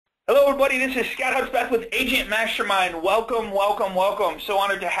everybody. This is Scott Hudspeth with Agent Mastermind. Welcome, welcome, welcome. So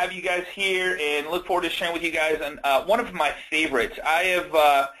honored to have you guys here and look forward to sharing with you guys. And one of my favorites. I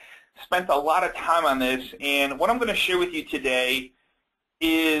have spent a lot of time on this, and what I'm going to share with you today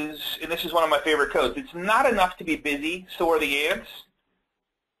is, and this is one of my favorite codes, it's not enough to be busy, so are the ants.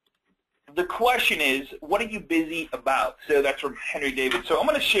 The question is, what are you busy about? So that's from Henry David. So I'm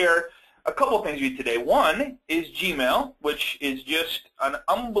going to share a couple of things with you today. One is Gmail, which is just an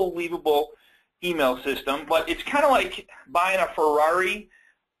unbelievable email system, but it's kind of like buying a Ferrari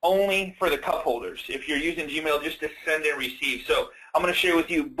only for the cup holders if you're using Gmail just to send and receive. So I'm going to share with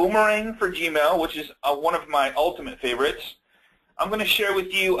you Boomerang for Gmail, which is one of my ultimate favorites. I'm going to share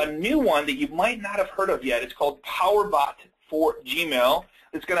with you a new one that you might not have heard of yet. It's called PowerBot for Gmail.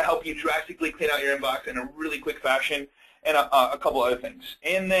 It's going to help you drastically clean out your inbox in a really quick fashion, and a couple other things.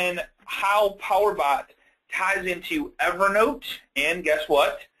 And then how PowerBot ties into Evernote and, guess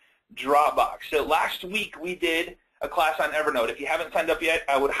what, Dropbox. So last week we did a class on Evernote. If you haven't signed up yet,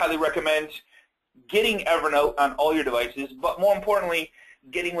 I would highly recommend getting Evernote on all your devices, but more importantly,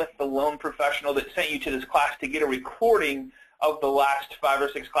 getting with the loan professional that sent you to this class to get a recording of the last 5 or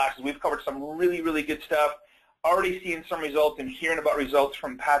 6 classes. We've covered some really, really good stuff, already seeing some results and hearing about results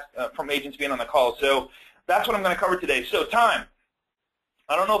from past from agents being on the call. So that's what I'm going to cover today. So time.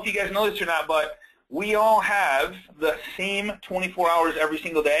 I don't know if you guys know this or not, but we all have the same 24 hours every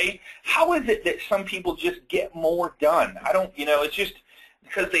single day. How is it that some people just get more done? I don't, it's just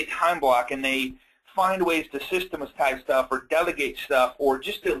because they time block and they find ways to systematize stuff or delegate stuff or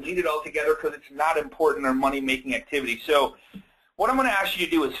just delete it altogether because it's not important or money-making activity. So what I'm going to ask you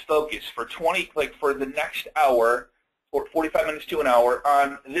to do is focus for for the next hour or 45 minutes to an hour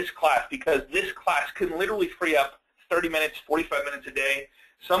on this class, because this class can literally free up 30 minutes, 45 minutes a day.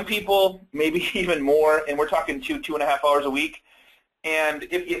 Some people, maybe even more, and we're talking 2.5 hours a week. And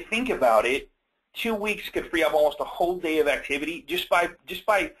if you think about it, 2 weeks could free up almost a whole day of activity just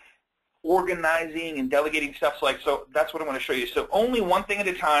by organizing and delegating stuff. So that's what I'm going to show you. So only one thing at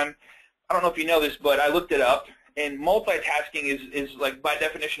a time. I don't know if you know this, but I looked it up, and multitasking is like, by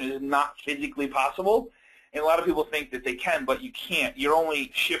definition, is not physically possible. And a lot of people think that they can, but you can't. You're only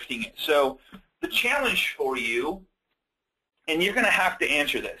shifting it. So the challenge for you, and you're going to have to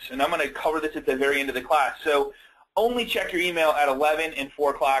answer this, and I'm going to cover this at the very end of the class. So only check your email at 11 and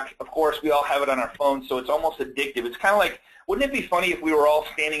 4 o'clock. Of course, we all have it on our phones, so it's almost addictive. It's kind of like, wouldn't it be funny if we were all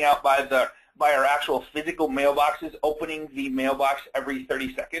standing out by our actual physical mailboxes, opening the mailbox every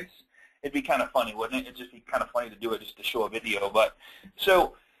 30 seconds? It'd be kind of funny, wouldn't it? It'd just be kind of funny to do it just to show a video. But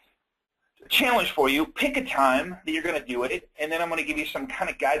so challenge for you, pick a time that you're going to do it, and then I'm going to give you some kind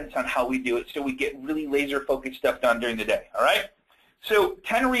of guidance on how we do it so we get really laser-focused stuff done during the day, all right? So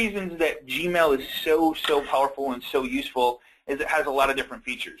 10 reasons that Gmail is so powerful and so useful is it has a lot of different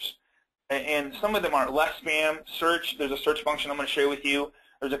features. And some of them are less spam, search, there's a search function I'm going to share with you,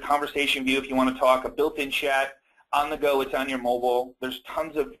 there's a conversation view if you want to talk, a built-in chat, on the go, it's on your mobile, there's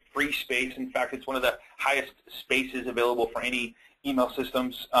tons of free space. In fact, it's one of the highest spaces available for any email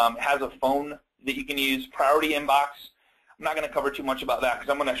systems. It has a phone that you can use, priority inbox. I'm not going to cover too much about that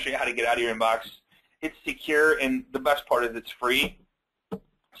because I'm going to show you how to get out of your inbox. It's secure, and the best part is it's free.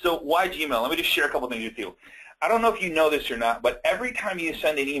 So why Gmail? Let me just share a couple things with you. I don't know if you know this or not, but every time you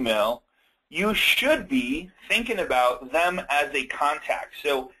send an email, you should be thinking about them as a contact.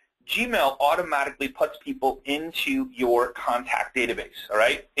 So Gmail automatically puts people into your contact database, all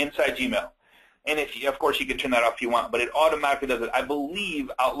right, inside Gmail. And of course, you can turn that off if you want, but it automatically does it. I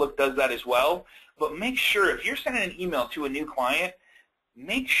believe Outlook does that as well. But make sure, if you're sending an email to a new client,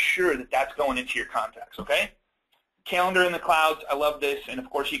 make sure that that's going into your contacts, okay? Calendar in the clouds, I love this. And of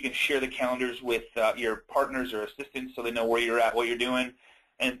course, you can share the calendars with your partners or assistants so they know where you're at, what you're doing.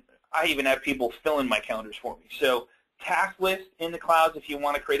 And I even have people fill in my calendars for me. So task list in the clouds, if you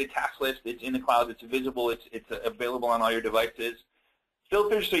want to create a task list, it's in the clouds, it's visible, it's available on all your devices.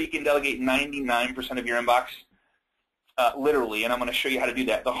 Filters so you can delegate 99% of your inbox, literally, and I'm going to show you how to do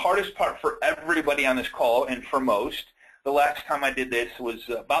that. The hardest part for everybody on this call, and for most, the last time I did this was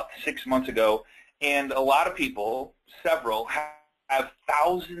about 6 months ago, and a lot of people, several, have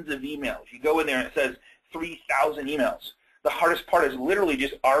thousands of emails. You go in there and it says 3,000 emails. The hardest part is literally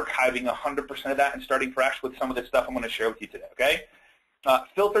just archiving 100% of that and starting fresh with some of the stuff I'm going to share with you today, okay?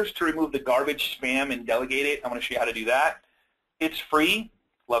 Filters to remove the garbage, spam, and delegate it. I'm going to show you how to do that. It's free.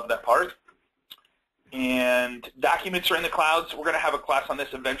 Love that part. And documents are in the clouds. We're going to have a class on this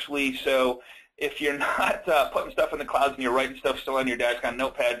eventually. So if you're not putting stuff in the clouds and you're writing stuff still on your desk on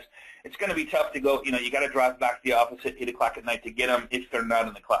notepads, it's going to be tough to go. You got to drive back to the office at 8 o'clock at night to get them if they're not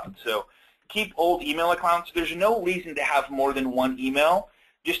in the cloud. So keep old email accounts. There's no reason to have more than one email.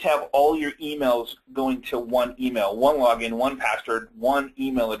 just have all your emails going to one email, one login, one password, one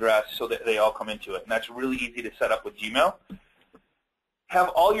email address so that they all come into it. And that's really easy to set up with Gmail. Have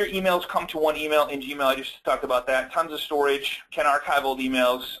all your emails come to one email in Gmail. I just talked about that. Tons of storage, can archive old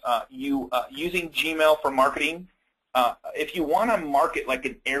emails. Using Gmail for marketing. If you want to market like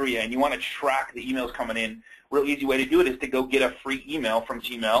an area and you want to track the emails coming in, real easy way to do it is to go get a free email from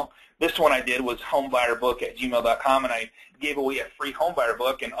Gmail. This one I did was homebuyerbook@gmail.com, and I gave away a free homebuyer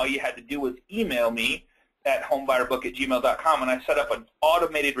book, and all you had to do was email me at homebuyerbook@gmail.com, and I set up an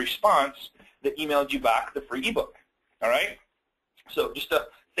automated response that emailed you back the free ebook. All right? So just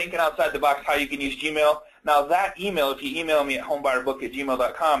thinking outside the box how you can use Gmail. Now that email, if you email me at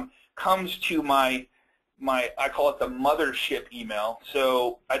homebuyerbook@gmail.com, comes to my I call it the mothership email.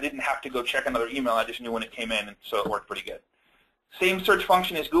 So I didn't have to go check another email. I just knew when it came in, and so it worked pretty good. Same search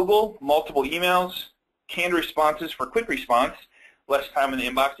function as Google, multiple emails, canned responses for quick response, less time in the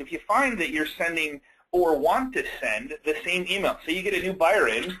inbox. If you find that you're sending or want to send the same email, say you get a new buyer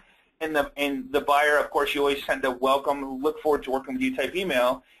in, and the buyer, of course, you always send a welcome, look forward to working with you type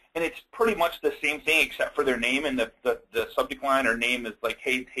email, and it's pretty much the same thing except for their name, and the subject line or name is like,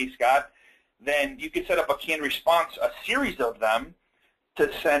 hey Scott, then you could set up a canned response, a series of them, to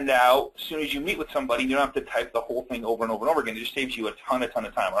send out as soon as you meet with somebody. You don't have to type the whole thing over and over and over again. It just saves you a ton of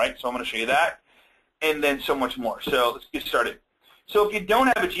time, all right? So I'm going to show you that, and then so much more. So let's get started. So if you don't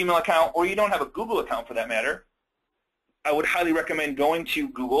have a Gmail account, or you don't have a Google account for that matter, I would highly recommend going to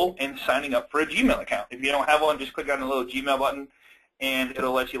Google and signing up for a Gmail account. If you don't have one, just click on the little Gmail button, and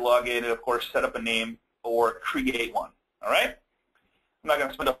it'll let you log in and, of course, set up a name or create one, all right? I'm not going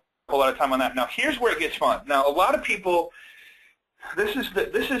to spend a whole lot of time on that. Now, here's where it gets fun. Now, a lot of people, this is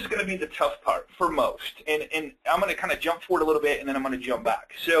going to be the tough part for most, and I'm going to kind of jump forward a little bit, and then I'm going to jump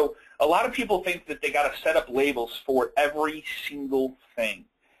back. So a lot of people think that they got to set up labels for every single thing,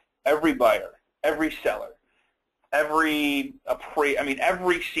 every buyer, every seller, every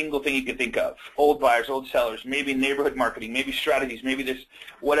single thing you can think of, old buyers, old sellers, maybe neighborhood marketing, maybe strategies, maybe this,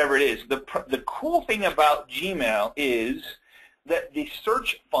 whatever it is. The cool thing about Gmail is that the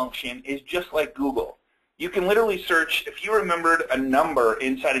search function is just like Google. You can literally search, if you remembered a number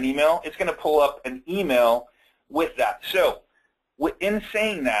inside an email, it's going to pull up an email with that. So in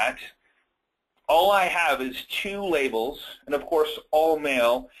saying that, all I have is 2 labels, and of course all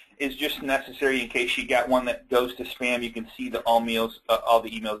mail is just necessary in case you got one that goes to spam. You can see all the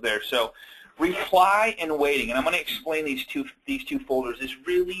emails there. So reply and waiting, and I'm going to explain these two folders, is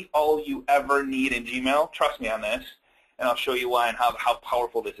really all you ever need in Gmail. Trust me on this, and I'll show you why and how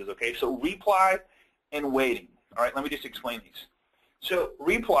powerful this is, okay? So reply and waiting. All right, let me just explain these. So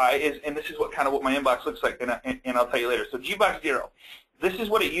reply is, and this is what my inbox looks like, and I'll tell you later. So Gbox 0. This is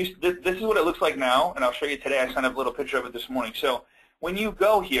what this is what it looks like now, and I'll show you today. I sent up a little picture of it this morning. So when you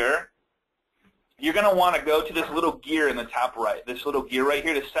go here, you're going to want to go to this little gear in the top right, this little gear right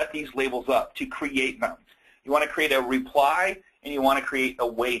here, to set these labels up, to create them. You want to create a reply, and you want to create a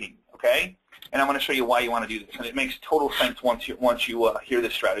waiting, okay? And I'm going to show you why you want to do this, and it makes total sense once you hear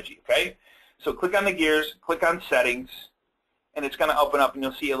this strategy, okay? So click on the gears, click on settings, and it's going to open up, and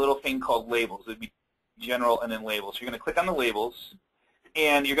you'll see a little thing called labels. It would be general and then labels. So you're going to click on the labels,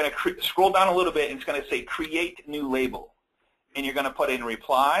 and you're going to scroll down a little bit, and it's going to say create new label. And you're going to put in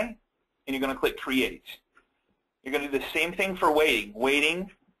reply, and you're going to click create. You're going to do the same thing for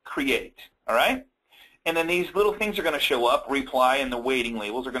waiting, create, all right? And then these little things are going to show up, reply and the waiting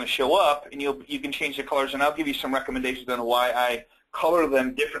labels are going to show up, and you can change the colors, and I'll give you some recommendations on why I color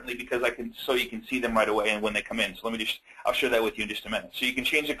them differently, because so you can see them right away and when they come in. So I'll share that with you in just a minute. So you can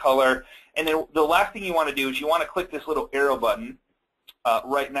change the color, and then the last thing you want to do is you want to click this little arrow button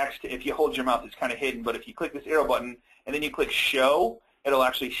right next to, if you hold your mouse, it's kind of hidden, but if you click this arrow button and then you click show, it'll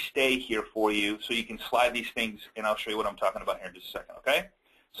actually stay here for you, so you can slide these things, and I'll show you what I'm talking about here in just a second, okay?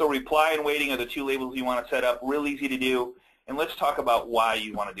 So reply and waiting are the 2 labels you want to set up, real easy to do, and let's talk about why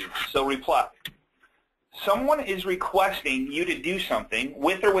you want to do this. So reply. Someone is requesting you to do something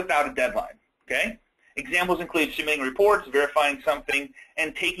with or without a deadline, okay? Examples include submitting reports, verifying something,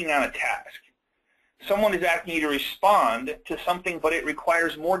 and taking on a task. Someone is asking you to respond to something, but it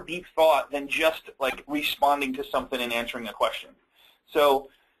requires more deep thought than just like responding to something and answering a question. So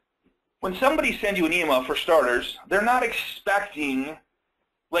when somebody sends you an email, for starters, they're not expecting,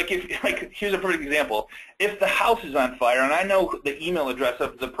 here's a perfect example. If the house is on fire and I know the email address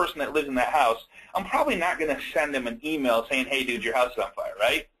of the person that lives in that house, I'm probably not going to send them an email saying, hey, dude, your house is on fire,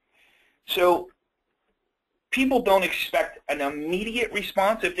 right? So people don't expect an immediate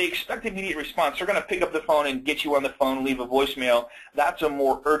response. If they expect immediate response, they're going to pick up the phone and get you on the phone, leave a voicemail. That's a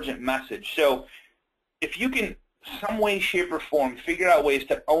more urgent message. So if you can some way, shape, or form, figure out ways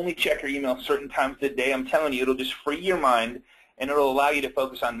to only check your email certain times of the day. I'm telling you, it'll just free your mind, and it'll allow you to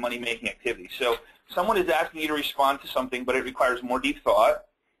focus on money-making activities. So someone is asking you to respond to something, but it requires more deep thought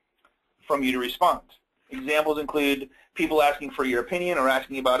from you to respond. Examples include people asking for your opinion or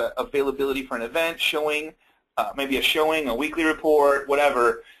asking about availability for an event, showing, maybe a showing, a weekly report,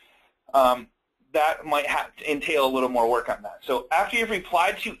 whatever. That might have to entail a little more work on that. So after you've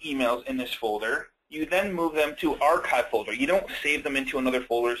replied to emails in this folder, you then move them to archive folder. You don't save them into another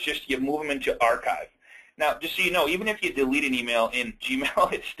folder. It's just you move them into archive. Now, just so you know, even if you delete an email in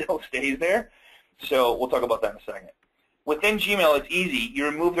Gmail, it still stays there. So we'll talk about that in a second. Within Gmail, it's easy. You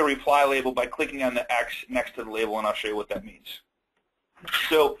remove the reply label by clicking on the X next to the label, and I'll show you what that means.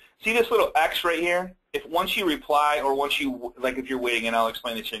 So see this little X right here? If once you reply or once you, like if you're waiting, and I'll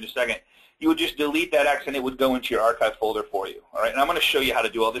explain this here in a second, you would just delete that X and it would go into your archive folder for you. All right, and I'm going to show you how to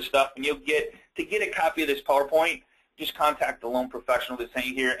do all this stuff. And you'll get, to get a copy of this PowerPoint, just contact the loan professional that's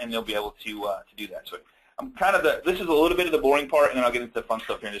saying here, and they'll be able to do that. So I'm kind of this is a little bit of the boring part, and then I'll get into the fun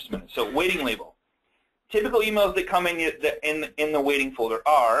stuff here in just a minute. So waiting label. Typical emails that come in the waiting folder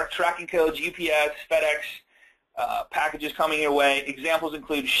are tracking codes, UPS, FedEx, packages coming your way. Examples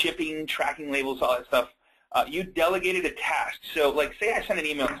include shipping, tracking labels, all that stuff. You delegated a task. So, like, say I sent an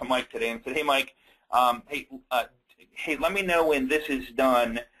email to Mike today and said, "Hey, Mike, hey, let me know when this is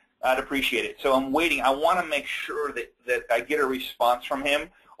done. I'd appreciate it." So I'm waiting. I want to make sure that I get a response from him,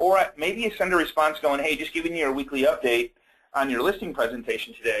 or maybe you send a response going, "Hey, just giving you a weekly update on your listing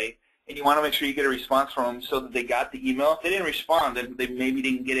presentation today," and you want to make sure you get a response from them so that they got the email. If they didn't respond, then they maybe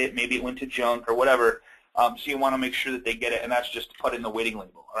didn't get it. Maybe it went to junk or whatever. So you want to make sure that they get it, and that's just put in the waiting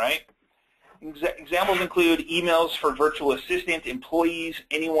label. All right. Examples include emails for virtual assistant, employees,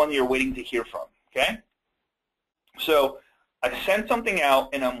 anyone you're waiting to hear from, okay? So I sent something out,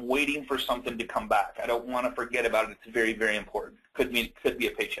 and I'm waiting for something to come back. I don't want to forget about it. It's very, very important. Could be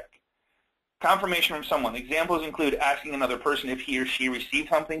a paycheck. Confirmation from someone. Examples include asking another person if he or she received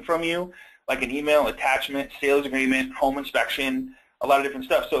something from you, like an email, attachment, sales agreement, home inspection, a lot of different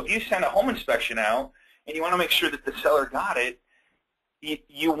stuff. So if you send a home inspection out, and you want to make sure that the seller got it,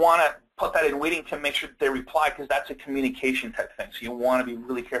 you want to put that in waiting to make sure that they reply, because that's a communication type thing. So you want to be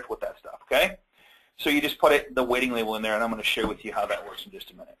really careful with that stuff, okay? So you just put the waiting label in there, and I'm going to share with you how that works in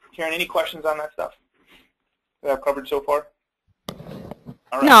just a minute. Karen, any questions on that stuff that I've covered so far?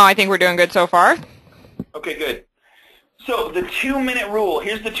 All right. No, I think we're doing good so far. Okay, good. So the 2-minute rule.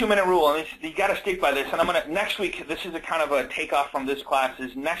 Here's the 2-minute rule, and you got to stick by this. And I'm going to next week. This is a kind of a takeoff from this class.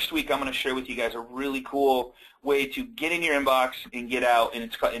 Is next week I'm going to share with you guys a really cool way to get in your inbox and get out, and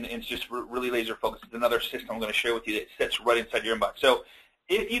it's just really laser focused. It's another system I'm going to share with you that sits right inside your inbox. So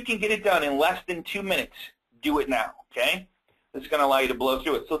if you can get it done in less than 2 minutes, do it now. Okay, this is going to allow you to blow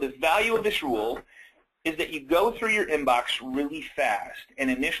through it. So the value of this rule is that you go through your inbox really fast and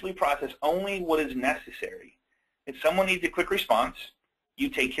initially process only what is necessary. If someone needs a quick response, you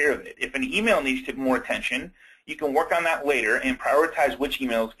take care of it. If an email needs more attention, you can work on that later and prioritize which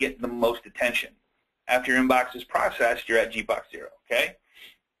emails get the most attention. After your inbox is processed, you're at Gbox 0, okay?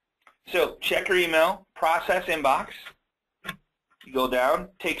 So check your email, process inbox. You go down,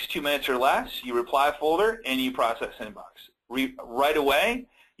 takes 2 minutes or less, you reply folder, and you process inbox. Right away,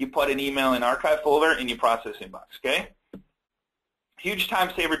 you put an email in archive folder, and you process inbox, okay? Huge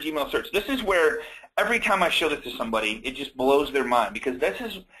time saver Gmail search. This is where every time I show this to somebody, it just blows their mind, because this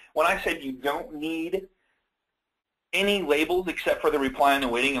is when I said you don't need any labels except for the reply and the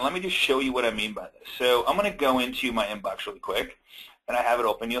waiting, and let me just show you what I mean by this. So I'm going to go into my inbox really quick, and I have it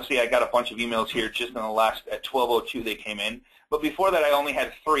open. You'll see I got a bunch of emails here just in the last, at 12:02 they came in, but before that I only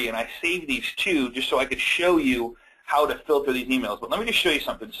had 3, and I saved these 2 just so I could show you how to filter these emails. But let me just show you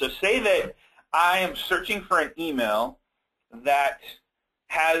something. So say that I am searching for an email that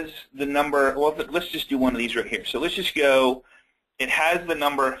has the number, well, let's just do one of these right here. So let's just go, it has the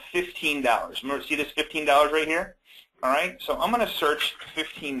number $15. Remember, see this $15 right here? All right, so I'm going to search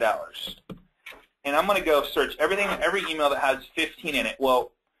 $15. And I'm going to go search every email that has 15 in it.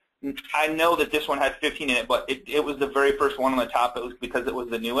 Well, I know that this one had 15 in it, but it was the very first one on the top. It was because it was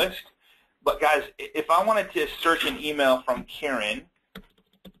the newest. But guys, if I wanted to search an email from Karen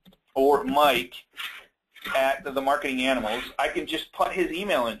or Mike at the Marketing Animals, I can just put his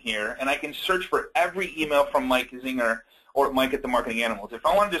email in here, and I can search for every email from Mike Zinger or Mike at the Marketing Animals. If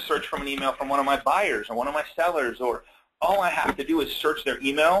I wanted to search from an email from one of my buyers or one of my sellers, or all I have to do is search their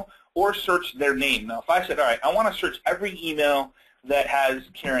email or search their name. Now, if I said, all right, I want to search every email that has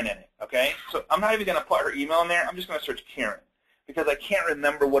Karen in it, okay? So I'm not even going to put her email in there. I'm just going to search Karen because I can't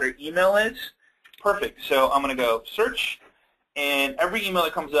remember what her email is. Perfect. So I'm going to go search, and every email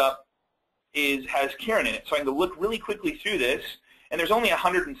that comes up, has Karen in it. So I can go look really quickly through this, and there's only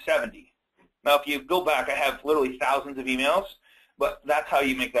 170. Now, if you go back, I have literally thousands of emails, but that's how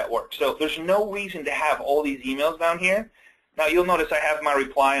you make that work. So there's no reason to have all these emails down here. Now, you'll notice I have my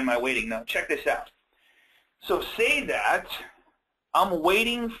reply and my waiting. Now, check this out. So say that I'm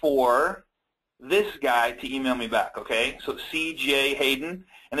waiting for this guy to email me back, okay? So CJ Hayden,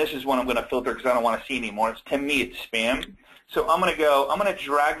 and this is one I'm going to filter because I don't want to see anymore. To me, it's spam. So I'm going to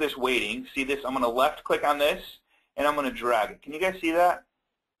drag this waiting. See this? I'm going to left click on this, and I'm going to drag it. Can you guys see that?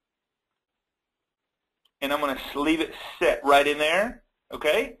 And I'm going to leave it sit right in there,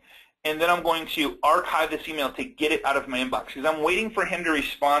 okay? And then I'm going to archive this email to get it out of my inbox because I'm waiting for him to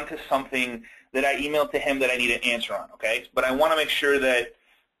respond to something that I emailed to him that I need an answer on, okay? But I want to make sure that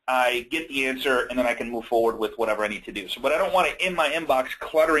I get the answer and then I can move forward with whatever I need to do. So, but I don't want it in my inbox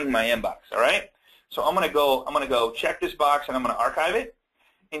cluttering my inbox, all right? So I'm going to go check this box and I'm going to archive it.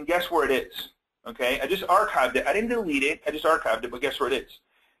 And guess where it is, okay? I just archived it. I didn't delete it. I just archived it, but guess where it is?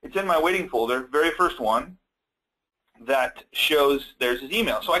 It's in my waiting folder, very first one that shows there's his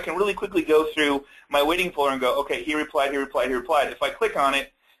email. So I can really quickly go through my waiting folder and go, okay, he replied, he replied, he replied. If I click on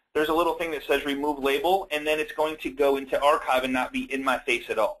it, there's a little thing that says remove label, and then it's going to go into archive and not be in my face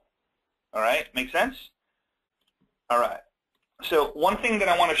at all. All right, make sense? All right. So one thing that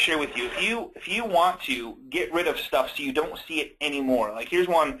I want to share with you, if you want to get rid of stuff so you don't see it anymore, like here's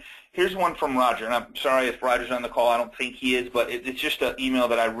one from Roger, and I'm sorry if Roger's on the call. I don't think he is, but it's just an email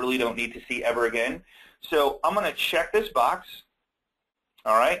that I really don't need to see ever again. So I'm going to check this box.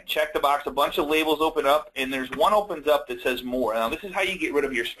 All right, check the box. A bunch of labels open up, and there's one opens up that says more. Now, this is how you get rid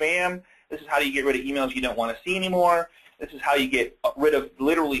of your spam. This is how you get rid of emails you don't want to see anymore. This is how you get rid of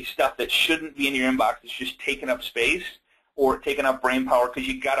literally stuff that shouldn't be in your inbox. It's just taking up space or taking up brain power because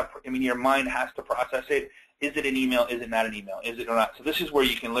you got to, I mean, your mind has to process it. Is it an email? Is it not an email? Is it or not? So this is where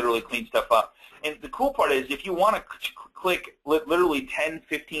you can literally clean stuff up. And the cool part is if you want to click literally 10,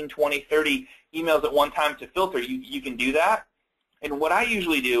 15, 20, 30 emails at one time to filter, you can do that. And what I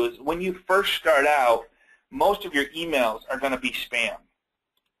usually do is when you first start out, most of your emails are going to be spam.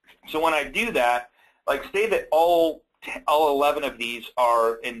 So when I do that, like say that all 11 of these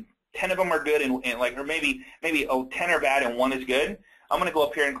are, and 10 of them are good, and like, or maybe 10 are bad and 1 is good, I'm going to go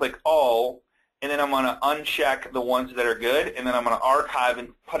up here and click all, and then I'm going to uncheck the ones that are good, and then I'm going to archive and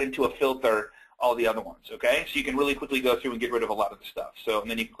put into a filter all the other ones, okay? So you can really quickly go through and get rid of a lot of the stuff. So, and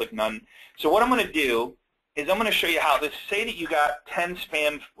then you can click none. So what I'm going to do is I'm going to show you how this, say that you got 10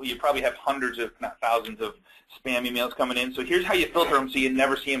 spam, well, you probably have hundreds if not thousands of spam emails coming in. So here's how you filter them so you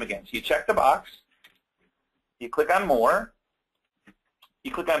never see them again. So you check the box, you click on more,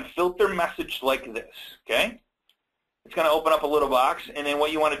 you click on filter message like this, okay? It's going to open up a little box, and then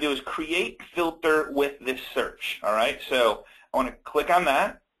what you want to do is create filter with this search, all right? So I want to click on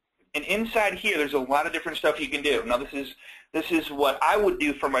that, and inside here there's a lot of different stuff you can do. Now this is what I would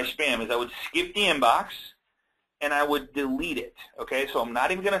do for my spam, is I would skip the inbox, and I would delete it, okay? So I'm not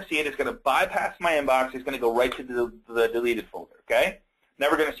even going to see it. It's going to bypass my inbox. It's going to go right to the deleted folder, okay?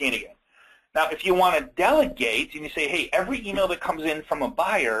 Never going to see it again. Now, if you want to delegate and you say, hey, every email that comes in from a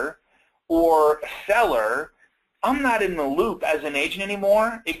buyer or a seller, I'm not in the loop as an agent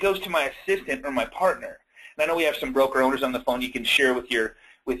anymore. It goes to my assistant or my partner. And I know we have some broker owners on the phone you can share with your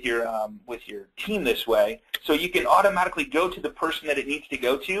team this way. So you can automatically go to the person that it needs to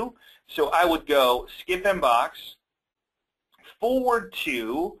go to. So I would go skip inbox, forward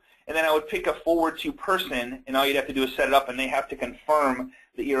to, and then I would pick a forward to person, and all you'd have to do is set it up, and they have to confirm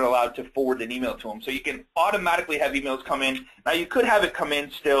that you're allowed to forward an email to them. So you can automatically have emails come in. Now you could have it come in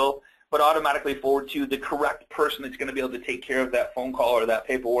still, but automatically forward to the correct person that's going to be able to take care of that phone call or that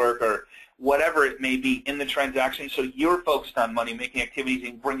paperwork or whatever it may be in the transaction, so you're focused on money-making activities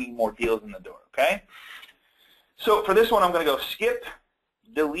and bringing more deals in the door, okay? So for this one, I'm going to go skip,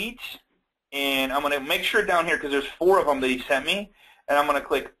 delete, and I'm going to make sure down here, because there's 4 of them that he sent me, and I'm going to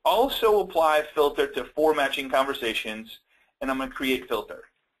click also apply filter to 4 matching conversations, and I'm going to create filter.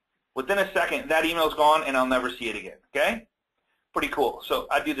 Within a second, that email's gone, and I'll never see it again, okay? Pretty cool. So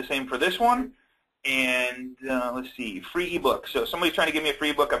I do the same for this one. And let's see, free ebook. So somebody's trying to give me a free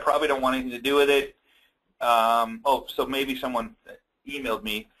ebook. I probably don't want anything to do with it. Oh, so maybe someone emailed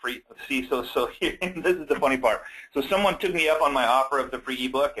me free. See, so here, this is the funny part. So someone took me up on my offer of the free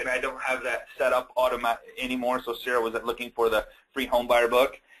ebook, and I don't have that set up anymore. So Sarah was looking for the free home buyer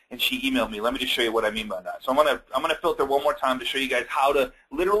book, and she emailed me. Let me just show you what I mean by that. So I'm gonna filter one more time to show you guys how to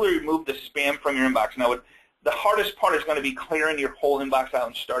literally remove the spam from your inbox. Now, the hardest part is going to be clearing your whole inbox out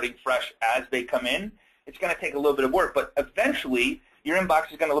and starting fresh as they come in. It's going to take a little bit of work, but eventually your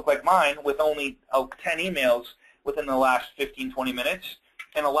inbox is going to look like mine with only 10 emails within the last 15, 20 minutes,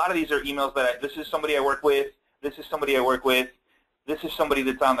 And a lot of these are emails that this is somebody I work with, this is somebody I work with, this is somebody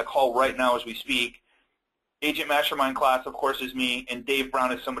that's on the call right now as we speak. Agent Mastermind class, of course, is me, and Dave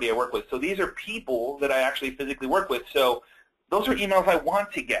Brown is somebody I work with. So these are people that I actually physically work with. So those are emails I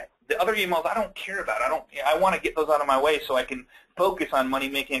want to get. The other emails I don't care about. I want to get those out of my way so I can focus on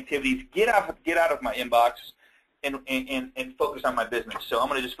money-making activities, get out of my inbox, and focus on my business. So I'm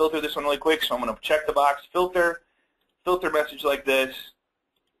going to just filter this one really quick. So I'm going to check the box, filter message like this,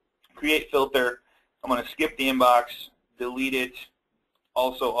 create filter. I'm going to skip the inbox, delete it,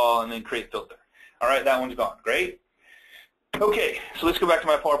 also all, and then create filter. All right, that one's gone. Great. Okay, so let's go back to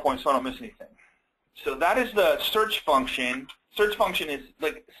my PowerPoint so I don't miss anything. So that is the search function. Search function is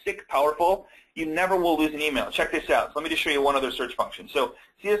like sick powerful. You never will lose an email. Check this out. So let me just show you one other search function. So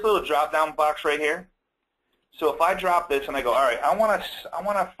see this little drop-down box right here? So if I drop this and I go, all right, I want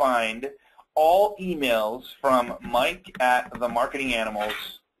to find all emails from Mike at the Marketing Animals,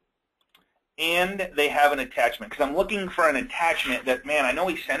 and they have an attachment because I'm looking for an attachment that, man, I know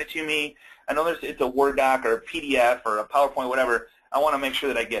he sent it to me. I know it's a Word doc or a PDF or a PowerPoint, whatever. I want to make sure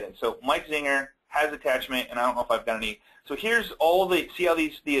that I get it. So Mike Zinger has attachment, and I don't know if I've got any. So here's all the, see how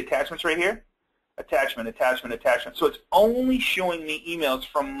the attachments right here? Attachment, attachment, attachment. So it's only showing me emails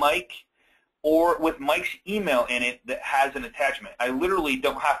from Mike or with Mike's email in it that has an attachment. I literally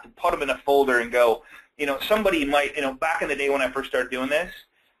don't have to put them in a folder and go, somebody might, back in the day when I first started doing this,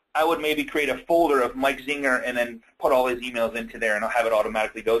 I would maybe create a folder of Mike Zinger and then put all his emails into there, and I'll have it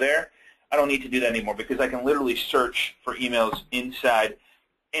automatically go there. I don't need to do that anymore because I can literally search for emails inside,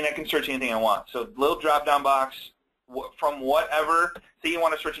 and I can search anything I want. So little drop-down box from whatever. Say you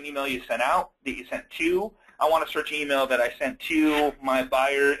want to search an email you sent out, that you sent to. I want to search an email that I sent to my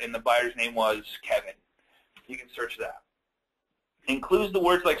buyer, and the buyer's name was Kevin. You can search that. Includes the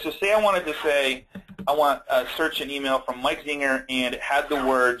words like, so say I wanted to say, I want to search an email from Mike Zinger, and it had the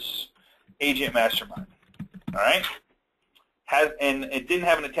words Agent Mastermind. All right? And it didn't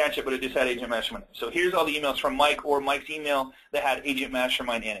have an attachment, but it just had Agent Mastermind. So here's all the emails from Mike or Mike's email that had Agent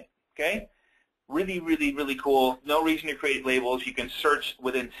Mastermind in it. Okay? Really, really, really cool. No reason to create labels. You can search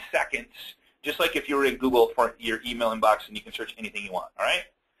within seconds, just like if you were in Google for your email inbox, and you can search anything you want. All right?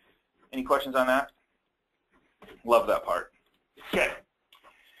 Any questions on that? Love that part. Okay.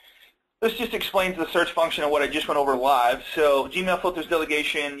 This just explains the search function and what I just went over live. So Gmail filters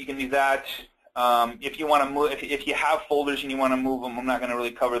delegation, you can do that. If you want to move, if you have folders and you want to move them, I'm not going to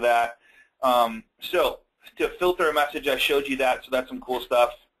really cover that. So to filter a message, I showed you that, so that's some cool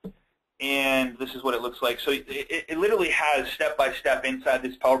stuff. And this is what it looks like. So it literally has step-by-step inside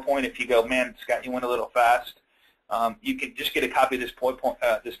this PowerPoint. If you go, man, Scott, you went a little fast, you can just get a copy of this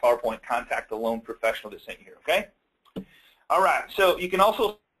PowerPoint, contact the loan professional that sent you here, okay? All right, so you can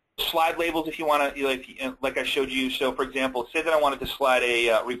also slide labels if you want to, like I showed you. So, for example, say that I wanted to slide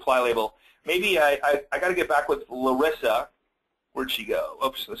a reply label. Maybe I got to get back with Larissa. Where'd she go?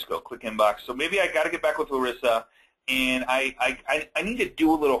 Oops, let's go. Click inbox. So maybe I got to get back with Larissa, and I need to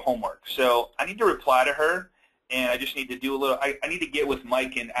do a little homework. So I need to reply to her, and I just need to do a little. I need to get with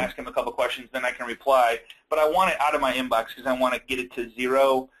Mike and ask him a couple questions. Then I can reply. But I want it out of my inbox because I want to get it to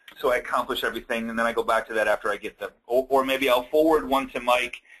 0, so I accomplish everything, and then I go back to that after I get them. Or maybe I'll forward one to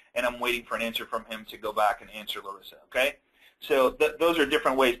Mike, and I'm waiting for an answer from him to go back and answer Larissa. Okay. So those are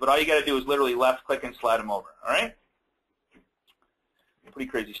different ways, but all you got to do is literally left click and slide them over, all right? Pretty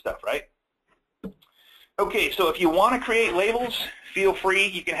crazy stuff, right? Okay, so if you want to create labels, feel free.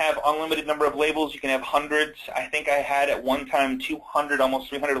 You can have unlimited number of labels. You can have hundreds. I think I had at one time 200, almost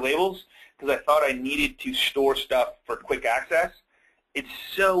 300 labels because I thought I needed to store stuff for quick access. It's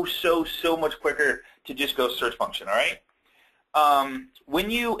so much quicker to just go search function, all right?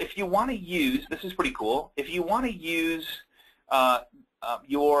 If you want to use, this is pretty cool, if you want to use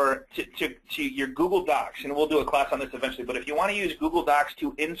your Google Docs, and we'll do a class on this eventually, but if you want to use Google Docs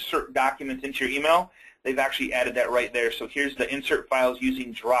to insert documents into your email, they've actually added that right there. So here's the insert files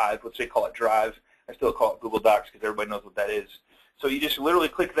using Drive. Let's say call it Drive. I still call it Google Docs because everybody knows what that is. So you just literally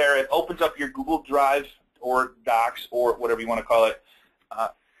click there. It opens up your Google Drive or Docs or whatever you want to call it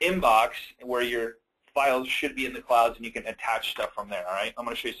inbox where your files should be in the clouds, and you can attach stuff from there. All right. I'm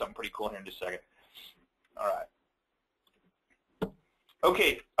going to show you something pretty cool here in just a second. All right.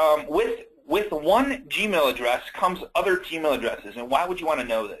 Okay, with one Gmail address comes other Gmail addresses, and why would you want to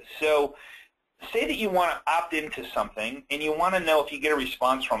know this? So say that you want to opt into something, and you want to know if you get a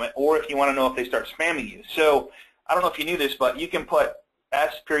response from it, or if you want to know if they start spamming you. So I don't know if you knew this, but you can put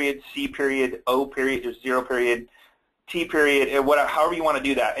S period, C period, O period, or 0 period, T period, or whatever, however you want to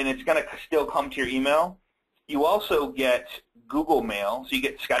do that, and it's going to still come to your email. You also get Google Mail, so you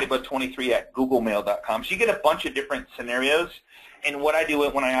get scottybud23@googlemail.com. So you get a bunch of different scenarios. And what I do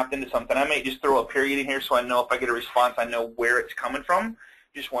when I opt into something, I may just throw a period in here so I know if I get a response, I know where it's coming from.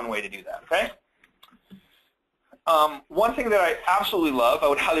 Just one way to do that, okay? One thing that I absolutely love, I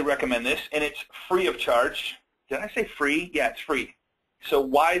would highly recommend this, and it's free of charge. Did I say free? Yeah, it's free. So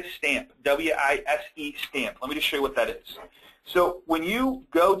WISE Stamp, W-I-S-E Stamp. Let me just show you what that is. So when you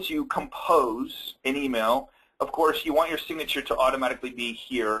go to compose an email, of course, you want your signature to automatically be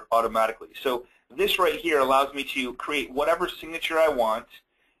here automatically. So this right here allows me to create whatever signature I want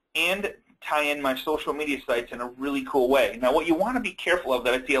and tie in my social media sites in a really cool way. Now, what you want to be careful of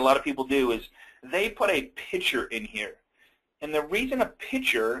that I see a lot of people do is they put a picture in here. And the reason a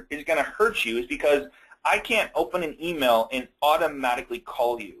picture is going to hurt you is because I can't open an email and automatically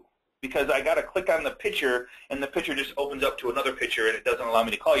call you because I got to click on the picture and the picture just opens up to another picture and it doesn't allow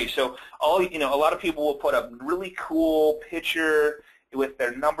me to call you. So a lot of people will put a really cool picture with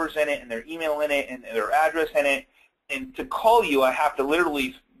their numbers in it and their email in it and their address in it. And to call you, I have to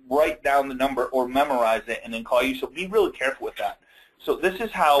literally write down the number or memorize it and then call you. So be really careful with that. So this is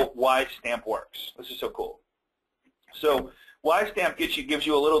how WISE Stamp works. This is so cool. So WISE Stamp gives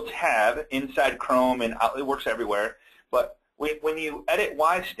you a little tab inside Chrome, and it works everywhere. But when you edit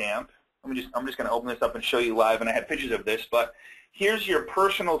WISE Stamp, I'm just going to open this up and show you live, and I had pictures of this. But here's your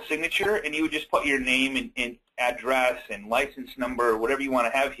personal signature, and you would just put your name and address and license number, or whatever you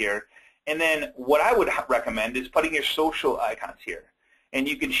want to have here. And then what I would recommend is putting your social icons here. And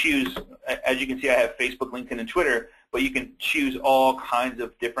you can choose, as you can see, I have Facebook, LinkedIn, and Twitter, but you can choose all kinds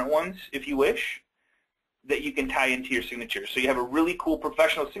of different ones if you wish that you can tie into your signature. So you have a really cool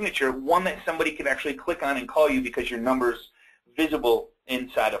professional signature, one that somebody can actually click on and call you because your number's visible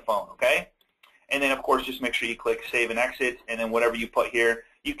inside a phone, okay? And then, of course, just make sure you click Save and Exit, and then whatever you put here,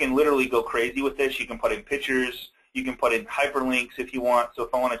 you can literally go crazy with this. You can put in pictures. You can put in hyperlinks if you want. So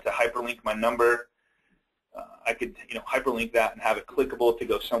if I wanted to hyperlink my number, I could hyperlink that and have it clickable to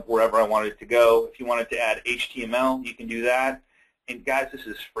go wherever I wanted it to go. If you wanted to add HTML, you can do that. And guys, this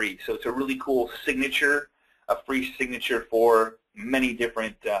is free. So it's a really cool signature, a free signature for many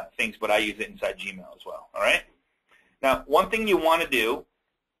different things, but I use it inside Gmail as well. All right? Now, one thing you want to do,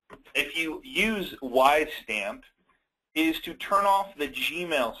 if you use WISE Stamp, is to turn off the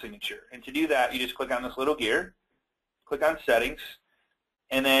Gmail signature. And to do that, you just click on this little gear, click on Settings,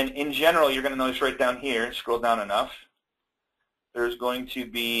 and then in general, you're going to notice right down here, scroll down enough, there's going to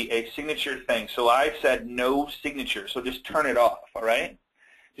be a signature thing. So I said no signature, so just turn it off, all right?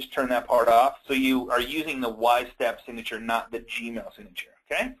 Just turn that part off. So you are using the WISE Stamp signature, not the Gmail signature,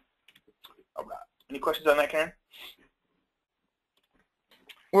 okay? All right. Any questions on that, Karen?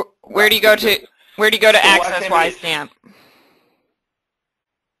 Where do you go to access WISE Stamp?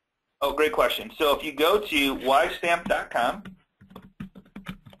 Oh, great question. So if you go to wisestamp.com,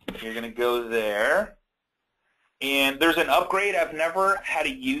 you're going to go there, and there's an upgrade. I've never had a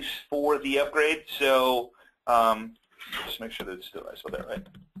use for the upgrade, so just make sure that it's still, I saw that right.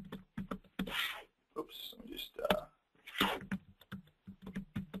 Oops, let me just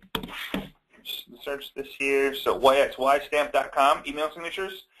search this here. So it's wisestamp.com, email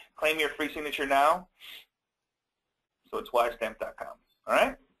signatures. Claim your free signature now. So it's wisestamp.com. All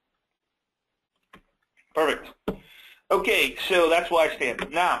right? Perfect. Okay, so that's WISE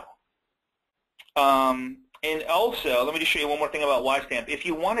Stamp. Now, and also, let me just show you one more thing about WISE Stamp. If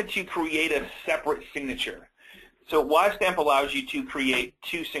you wanted to create a separate signature, so WISE Stamp allows you to create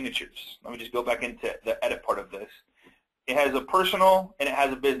two signatures. Let me just go back into the edit part of this. It has a personal and it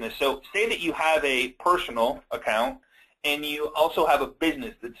has a business. So say that you have a personal account and you also have a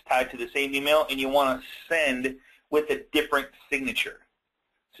business that's tied to the same email and you want to send with a different signature.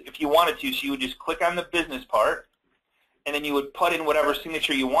 So if you wanted to, so you would just click on the business part, and then you would put in whatever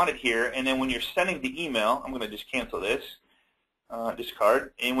signature you wanted here, and then when you're sending the email, I'm going to just cancel this,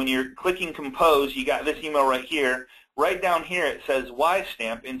 discard, and when you're clicking compose, you got this email right here. Right down here it says WISE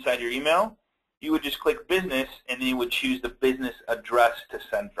Stamp inside your email. You would just click business, and then you would choose the business address to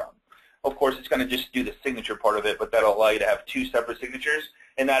send from. Of course, it's going to just do the signature part of it, but that'll allow you to have two separate signatures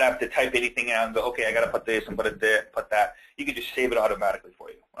and not have to type anything out and go, okay, I got to put this and put it there, put that. You can just save it automatically for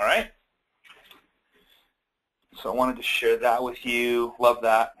you. All right? So I wanted to share that with you. Love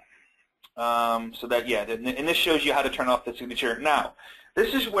that. So that, yeah, and this shows you how to turn off the signature. Now,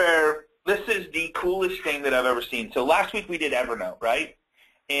 this is the coolest thing that I've ever seen. So last week we did Evernote, right?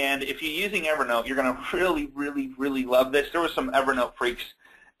 And if you're using Evernote, you're going to really, really, really love this. There were some Evernote freaks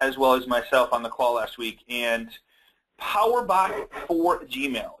as well as myself on the call last week. And PowerBot for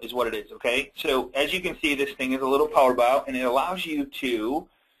Gmail is what it is, okay? So as you can see, this thing is a little PowerBot, and it allows you to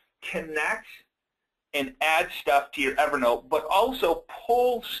connect and add stuff to your Evernote, but also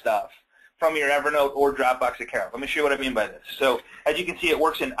pull stuff from your Evernote or Dropbox account. Let me show you what I mean by this. So as you can see, it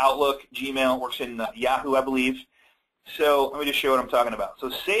works in Outlook, Gmail, works in Yahoo, I believe. So let me just show you what I'm talking about. So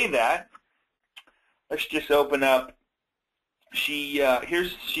say that. Let's just open up. She's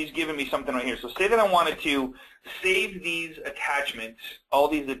giving me something right here. So say that I wanted to save these attachments, all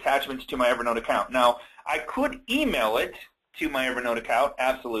these attachments to my Evernote account. Now, I could email it to my Evernote account,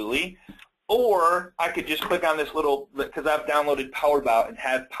 absolutely, or I could just click on this little, because I've downloaded PowerBot and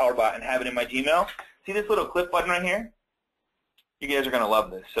have it in my Gmail. See this little clip button right here? You guys are going to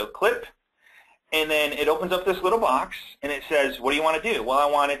love this. So clip, and then it opens up this little box, and it says, what do you want to do? Well, I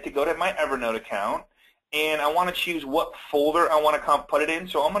want it to go to my Evernote account, and I want to choose what folder I want to put it in.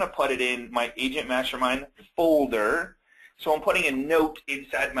 So I'm going to put it in my Agent Mastermind folder. So I'm putting a note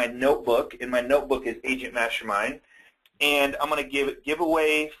inside my notebook, and my notebook is Agent Mastermind. And I'm going to give it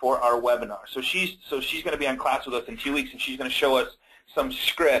giveaway for our webinar. So she's going to be on class with us in 2 weeks, and she's going to show us some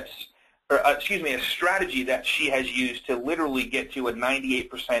scripts, or excuse me, a strategy that she has used to literally get to a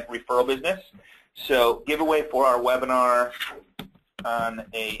 98% referral business. So giveaway for our webinar on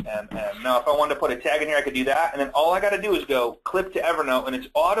AMM. Now, if I wanted to put a tag in here, I could do that, and then all I got to do is go clip to Evernote, and it's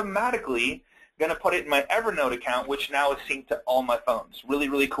automatically going to put it in my Evernote account, which now is synced to all my phones. Really,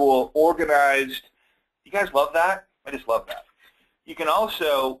 really cool, organized. You guys love that? I just love that. You can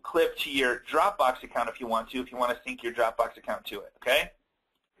also clip to your Dropbox account if you want to sync your Dropbox account to it, okay?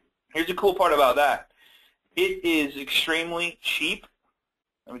 Here's the cool part about that. It is extremely cheap.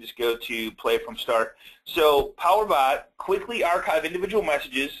 Let me just go to play from start. So PowerBot quickly archive individual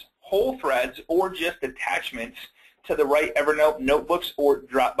messages, whole threads, or just attachments to the right Evernote notebooks or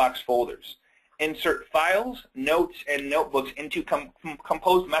Dropbox folders. Insert files, notes, and notebooks into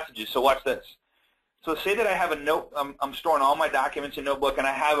composed messages. So watch this. So say that I have a note, I'm storing all my documents in Notebook, and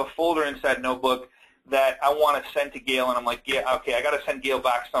I have a folder inside Notebook that I want to send to Gail, and I'm like, yeah, okay, I got to send Gail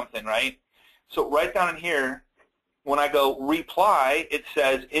back something, right? So right down in here, when I go reply, it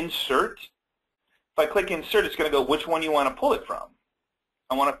says insert. If I click insert, it's going to go which one you want to pull it from.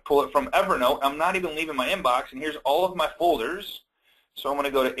 I want to pull it from Evernote. I'm not even leaving my inbox, and here's all of my folders. So I'm going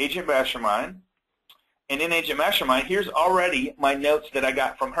to go to Agent Mastermind. And in Agent Mastermind, here's already my notes that I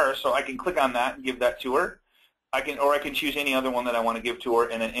got from her, so I can click on that and give that to her. I can choose any other one that I want to give to her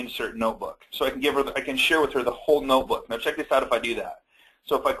and then insert notebook. So I can share with her the whole notebook. Now check this out if I do that.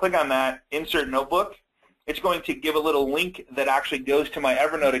 So if I click on that, insert notebook, it's going to give a little link that actually goes to my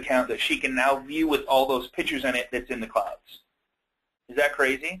Evernote account that she can now view with all those pictures in it that's in the clouds. Is that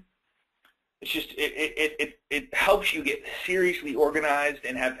crazy? It's just, it helps you get seriously organized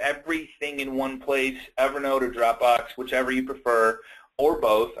and have everything in one place, Evernote or Dropbox, whichever you prefer, or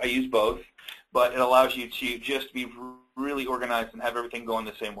both. I use both, but it allows you to just be really organized and have everything going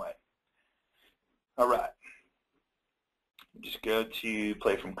the same way. All right. Just go to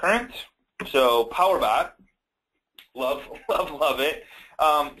play from current. So PowerBot, love, love, love it.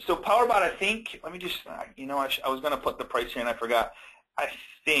 So PowerBot, I think, let me just, you know, I was going to put the price here and I forgot. I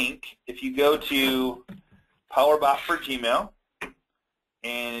think if you go to PowerBot for Gmail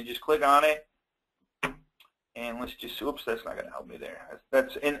and just click on it, and let's just, oops, that's not going to help me there.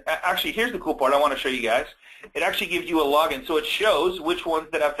 And actually, here's the cool part I want to show you guys. It actually gives you a login, so it shows which ones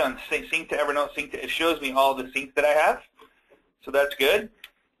that I've done sync to Evernote, it shows me all the syncs that I have, so that's good.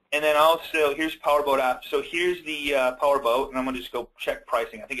 And then also, here's PowerBot app. So here's the PowerBot, and I'm going to just go check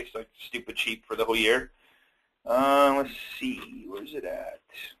pricing. I think it's like stupid cheap for the whole year. Let's see, where's it at?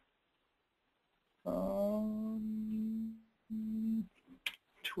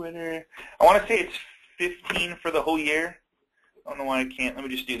 Twitter. I want to say it's 15 for the whole year. I don't know why I can't. Let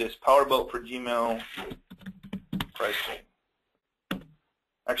me just do this. PowerBot for Gmail pricing.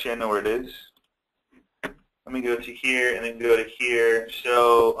 Actually, I know where it is. Let me go to here and then go to here.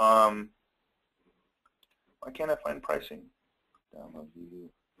 So, why can't I find pricing? Download video.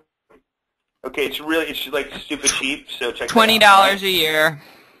 Okay, it's like stupid cheap. So check $20 that out, right? a year.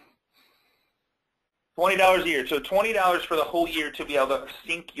 $20 a year. So $20 for the whole year to be able to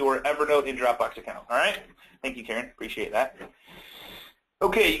sync your Evernote and Dropbox account. All right? Thank you, Karen. Appreciate that.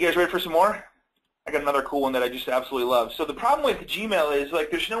 Okay, you guys ready for some more? I got another cool one that I just absolutely love. So the problem with Gmail is,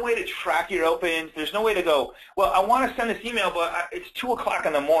 like, there's no way to track your opens. There's no way to go, well, I want to send this email, but it's 2 o'clock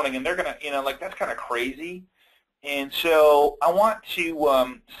in the morning, and they're going to, you know, like, that's kind of crazy. And so I want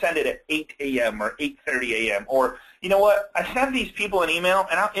to send it at 8 a.m. or 8:30 a.m. Or, you know what, I send these people an email,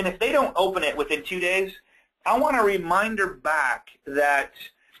 and if they don't open it within 2 days, I want a reminder back that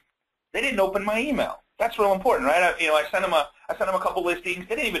they didn't open my email. That's real important, right? I sent them a couple listings.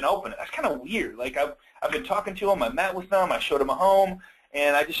 They didn't even open it. That's kind of weird. Like, I've been talking to them. I met with them. I showed them a home,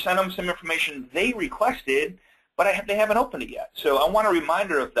 and I just sent them some information they requested, but they haven't opened it yet. So I want a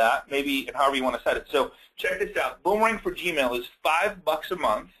reminder of that, maybe however you want to set it. So check this out. Boomerang for Gmail is $5 a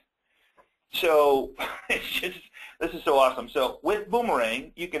month. So it's just, this is so awesome. So with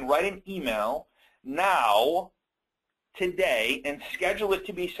Boomerang, you can write an email now, today, and schedule it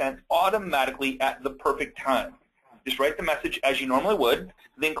to be sent automatically at the perfect time. Just write the message as you normally would,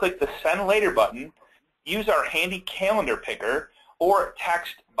 then click the Send Later button, use our handy calendar picker or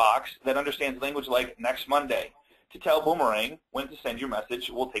text box that understands language like next Monday to tell Boomerang when to send your message.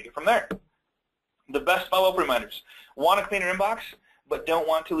 We'll take it from there. The best follow-up reminders. Want to clean your inbox but don't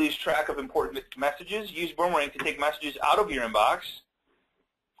want to lose track of important messages? Use Boomerang to take messages out of your inbox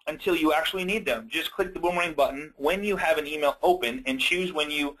until you actually need them. Just click the Boomerang button when you have an email open and choose when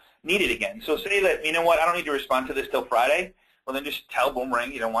you need it again. So say that, you know what, I don't need to respond to this till Friday. Well, then just tell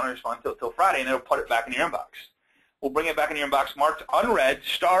Boomerang you don't want to respond till Friday, and it'll put it back in your inbox. We'll bring it back in your inbox marked unread,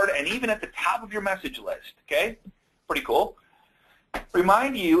 starred, and even at the top of your message list. Okay? Pretty cool.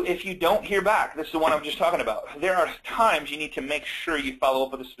 Remind you if you don't hear back. This is the one I'm just talking about. There are times you need to make sure you follow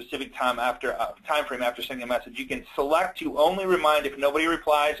up with a specific time frame after sending a message. You can select to only remind if nobody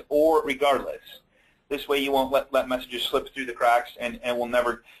replies or regardless. This way you won't let messages slip through the cracks and will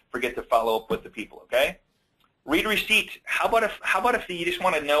never forget to follow up with the people, okay? Read receipt. How about if you just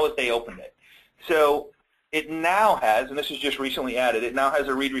want to know if they opened it? So it now has, and this is just recently added, it now has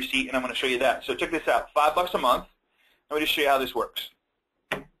a read receipt, and I'm going to show you that. So check this out, $5 a month. Let me just show you how this works.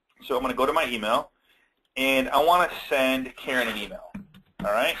 So I'm going to go to my email, and I want to send Karen an email.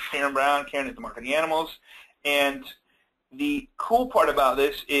 All right, Karen Brown, Karen at the Marketing Animals. And the cool part about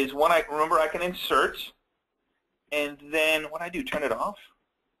this is when I can insert, and then what I do, turn it off.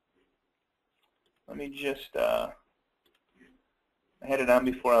 Let me just, I had it on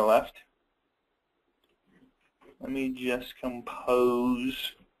before I left. Let me just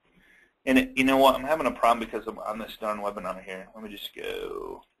compose. And you know what? I'm having a problem because I'm on this darn webinar here. Let me just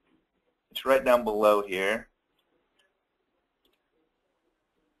go. It's right down below here.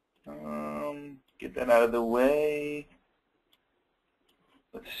 Get that out of the way.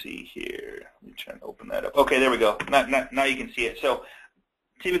 Let's see here. Let me try and open that up. Okay, there we go. Now you can see it. So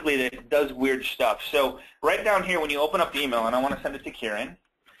typically it does weird stuff. So right down here when you open up the email, and I want to send it to Karen,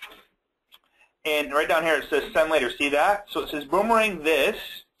 and right down here it says send later. See that? So it says Boomerang this.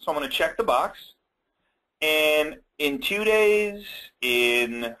 So I'm going to check the box, and in 2 days,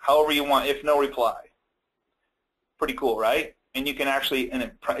 in however you want, if no reply. Pretty cool, right? And you can actually,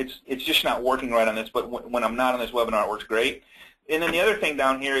 and it's just not working right on this, but when I'm not on this webinar, it works great. And then the other thing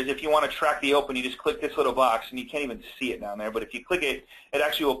down here is if you want to track the open, you just click this little box, and you can't even see it down there, but if you click it, it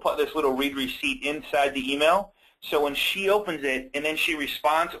actually will put this little read receipt inside the email. So when she opens it, and then she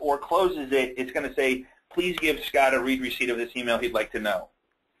responds or closes it, it's going to say, please give Scott a read receipt of this email he'd like to know.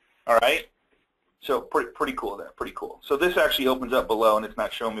 All right, so pretty cool there, pretty cool. So this actually opens up below, and it's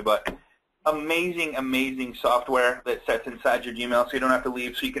not showing me, but amazing, amazing software that sets inside your Gmail, so you don't have to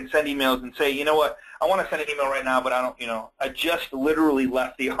leave. So you can send emails and say, you know what, I want to send an email right now, but I don't, I just literally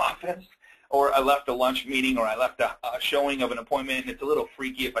left the office, or I left a lunch meeting, or I left a showing of an appointment, and it's a little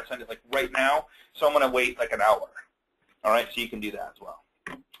freaky if I send it like right now, so I'm going to wait like an hour. All right, so you can do that as well.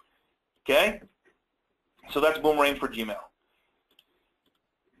 Okay, so that's Boomerang for Gmail.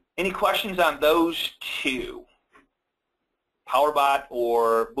 Any questions on those two? PowerBot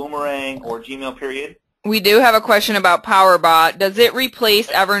or Boomerang or Gmail period? We do have a question about PowerBot. Does it replace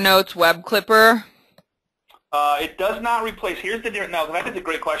Evernote's web clipper? It does not replace. Here's the difference. No, that is a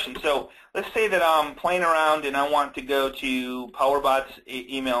great question. So let's say that I'm playing around and I want to go to PowerBot's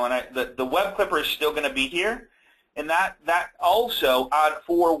email, and the web clipper is still going to be here. And that also,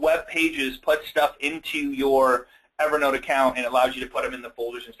 for web pages, puts stuff into your Evernote account and allows you to put them in the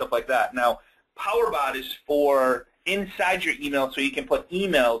folders and stuff like that. Now, PowerBot is for inside your email, so you can put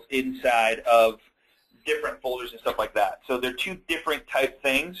emails inside of different folders and stuff like that. So they're two different type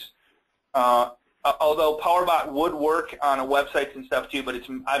things. Although PowerBot would work on a websites and stuff too, but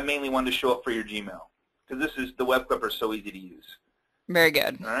I mainly wanted to show up for your Gmail because the web clipper is so easy to use. Very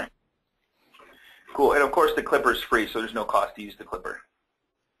good. All right. Cool. And of course, the clipper is free, so there's no cost to use the clipper.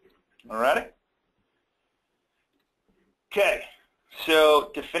 All righty. Okay,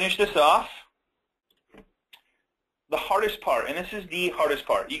 so to finish this off, the hardest part, and this is the hardest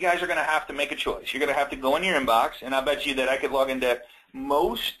part, you guys are going to have to make a choice. You're going to have to go in your inbox, and I bet you that I could log into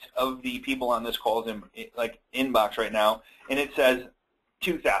most of the people on this call's inbox right now, and it says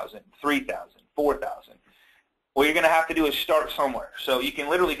 2,000, 3,000, 4,000. What you're going to have to do is start somewhere. So you can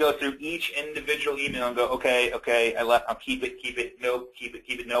literally go through each individual email and go, okay, I'll keep it, nope, keep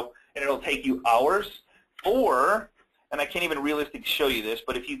it, nope, and it'll take you hours. Or, and I can't even realistically show you this,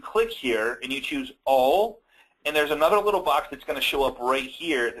 but if you click here and you choose all, and there's another little box that's going to show up right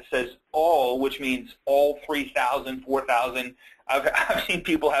here that says all, which means all 3,000, 4,000. I've seen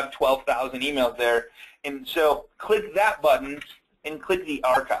people have 12,000 emails there. And so click that button and click the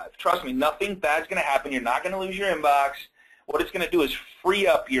archive. Trust me, nothing bad's going to happen. You're not going to lose your inbox. What it's going to do is free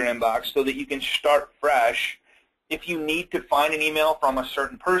up your inbox so that you can start fresh. If you need to find an email from a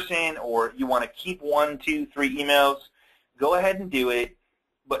certain person or you want to keep 1, 2, 3 emails, go ahead and do it.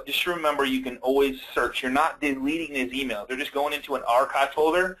 But just remember, you can always search. You're not deleting these emails. They're just going into an archive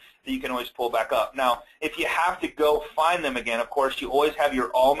folder that you can always pull back up. Now, if you have to go find them again, of course, you always have your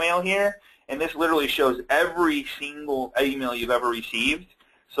all mail here. And this literally shows every single email you've ever received.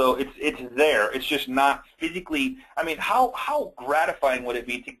 So it's there. It's just not physically. I mean, how gratifying would it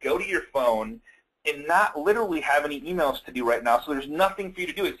be to go to your phone and not literally have any emails to do right now? So there's nothing for you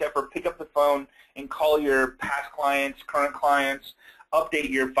to do except for pick up the phone and call your past clients, current clients, update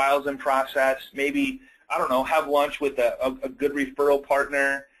your files in process, maybe, I don't know, have lunch with a good referral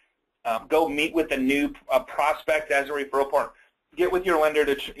partner, go meet with a new prospect as a referral partner. Get with your lender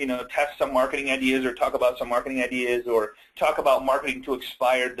to test some marketing ideas or talk about some marketing ideas or talk about marketing to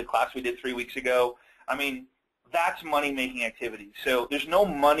expired, the class we did 3 weeks ago. I mean, that's money-making activity. So there's no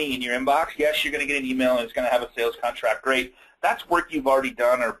money in your inbox. Yes, you're going to get an email and it's going to have a sales contract. Great. That's work you've already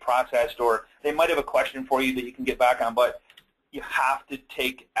done or processed, or they might have a question for you that you can get back on. But you have to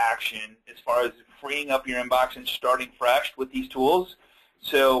take action as far as freeing up your inbox and starting fresh with these tools.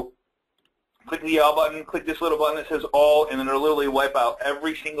 So click the all button, click this little button that says all, and then it'll literally wipe out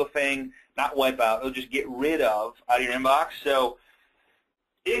every single thing, not wipe out, it'll just get rid of out of your inbox. So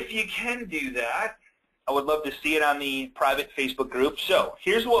if you can do that, I would love to see it on the private Facebook group. So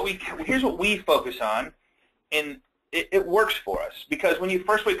here's what we focus on, and it works for us because when you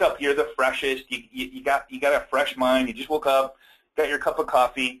first wake up, you're the freshest. You got a fresh mind. You just woke up, got your cup of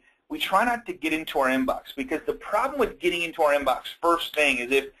coffee. We try not to get into our inbox because the problem with getting into our inbox first thing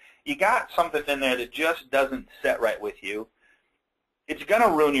is if you got something in there that just doesn't set right with you, it's going to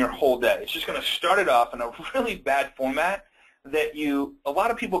ruin your whole day. It's just going to start it off in a really bad format that a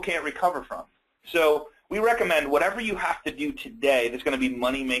lot of people can't recover from. So we recommend whatever you have to do today that's going to be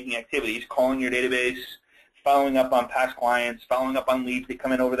money-making activities, calling your database, following up on past clients, following up on leads that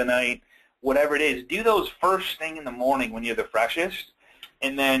come in over the night, whatever it is, do those first thing in the morning when you're the freshest,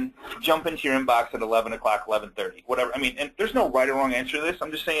 and then jump into your inbox at 11 o'clock, 11:30, whatever. I mean, and there's no right or wrong answer to this.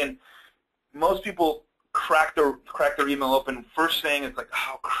 I'm just saying most people crack their email open first thing. It's like,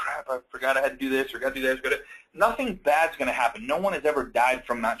 oh, crap, I forgot I had to do this or got to do that. Nothing bad's going to happen. No one has ever died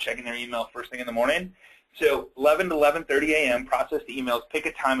from not checking their email first thing in the morning. So 11 to 11:30 a.m., process the emails, pick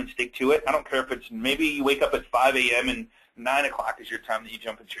a time and stick to it. I don't care if it's maybe you wake up at 5 a.m. and 9 o'clock is your time that you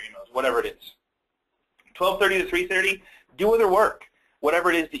jump into your emails, whatever it is. 12:30 to 3:30, do other work.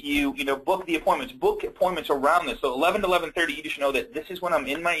 Whatever it is that you book the appointments. Book appointments around this. So 11 to 11:30, you just know that this is when I'm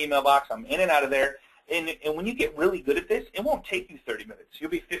in my email box. I'm in and out of there. And when you get really good at this, it won't take you 30 minutes.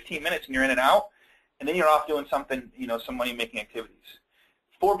 You'll be 15 minutes and you're in and out, and then you're off doing something, some money-making activities.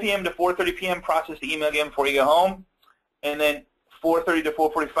 4 p.m. to 4:30 p.m., process the email again before you go home. And then 4:30 to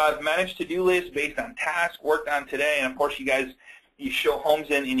 4:45, manage to-do list based on tasks worked on today. And, of course, you show homes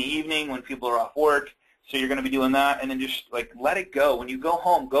in the evening when people are off work. So you're going to be doing that, and then just let it go. When you go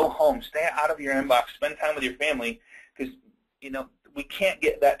home. Stay out of your inbox. Spend time with your family because, we can't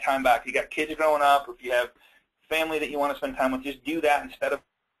get that time back. You got kids growing up, or if you have family that you want to spend time with, just do that instead of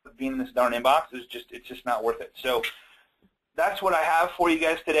being in this darn inbox. It's just not worth it. So that's what I have for you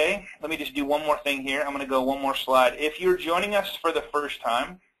guys today. Let me just do one more thing here. I'm going to go one more slide. If you're joining us for the first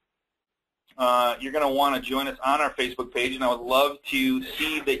time, you're going to want to join us on our Facebook page, and I would love to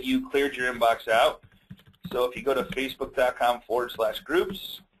see that you cleared your inbox out. So if you go to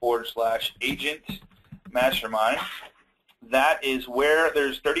facebook.com/groups/agent mastermind, that is where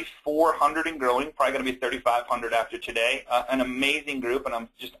there's 3,400 and growing, probably going to be 3,500 after today. An amazing group, and I'm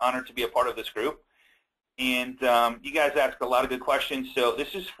just honored to be a part of this group. And you guys ask a lot of good questions, so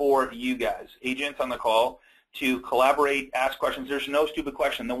this is for you guys, agents on the call, to collaborate, ask questions. There's no stupid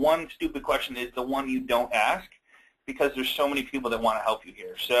question. The one stupid question is the one you don't ask because there's so many people that want to help you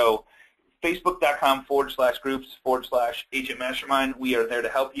here. So facebook.com/groups/agent mastermind. We are there to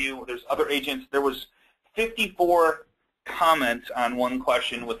help you. There's other agents. There was 54 comments on one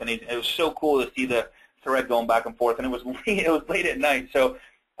question with an agent. It was so cool to see the thread going back and forth, and it was late at night. So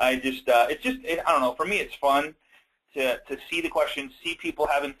I just I don't know. For me, it's fun to see the questions, see people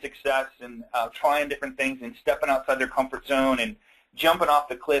having success and trying different things and stepping outside their comfort zone and jumping off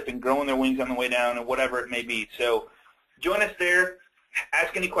the cliff and growing their wings on the way down and whatever it may be. So join us there.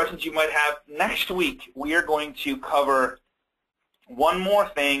 Ask any questions you might have. Next week, we are going to cover one more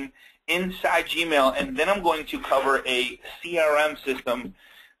thing, inside Gmail, and then I'm going to cover a CRM system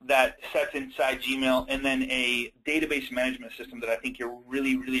that sets inside Gmail, and then a database management system that I think you're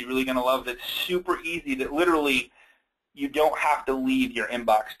really, really, really going to love. That's super easy. That literally you don't have to leave your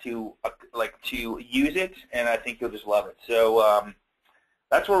inbox to use it, and I think you'll just love it. So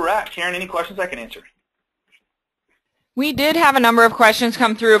that's where we're at. Karen, any questions I can answer? We did have a number of questions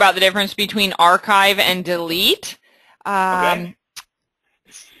come through about the difference between archive and delete. Okay.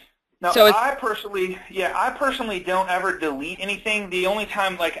 Now, so I personally don't ever delete anything. The only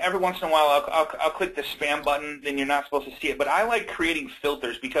time, like every once in a while, I'll click the spam button, then you're not supposed to see it. But I like creating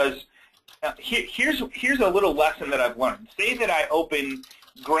filters because here's a little lesson that I've learned. Say that I open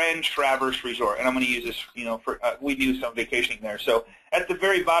Grand Traverse Resort, and I'm going to use this, for we do some vacationing there. So at the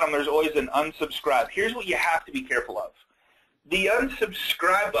very bottom, there's always an unsubscribe. Here's what you have to be careful of. The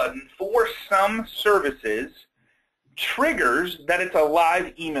unsubscribe button for some services triggers that it's a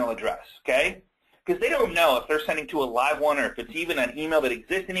live email address, okay? Because they don't know if they're sending to a live one or if it's even an email that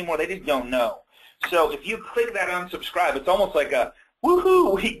exists anymore. They just don't know. So if you click that unsubscribe, it's almost like a,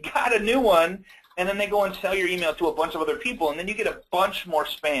 woohoo, we got a new one, and then they go and sell your email to a bunch of other people, and then you get a bunch more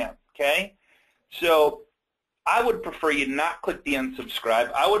spam, okay? So I would prefer you not click the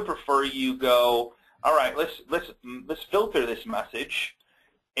unsubscribe. I would prefer you go, all right, let's filter this message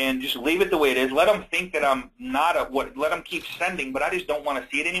and just leave it the way it is. Let them think that I'm not let them keep sending, but I just don't want to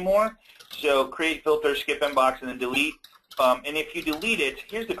see it anymore. So create filter, skip inbox, and then delete. And if you delete it,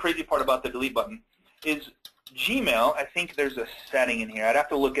 here's the crazy part about the delete button, is Gmail, I think there's a setting in here. I'd have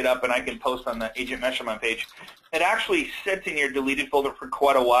to look it up, and I can post on the Agent Mastermind page. It actually sits in your deleted folder for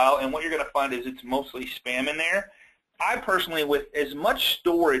quite a while, and what you're going to find is it's mostly spam in there. I personally, with as much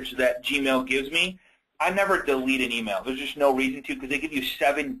storage that Gmail gives me, I never delete an email. There's just no reason to, because they give you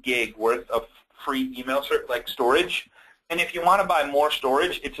 7 gig worth of free email storage. And if you want to buy more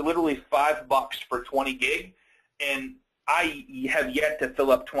storage, it's literally $5 for 20 gig. And I have yet to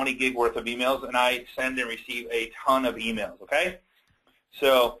fill up 20 gig worth of emails, and I send and receive a ton of emails, okay?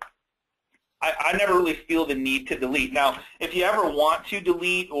 So I never really feel the need to delete. Now, if you ever want to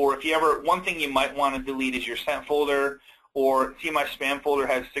delete, or if you ever, one thing you might want to delete is your sent folder, or see my spam folder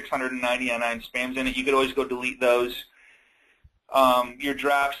has 699 spams in it. You could always go delete those. Your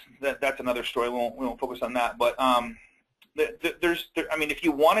drafts, that's another story. We won't focus on that. But I mean, if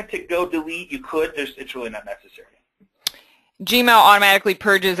you wanted to go delete, you could. It's really not necessary. Gmail automatically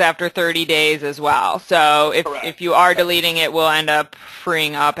purges after 30 days as well. So if you are deleting it, will end up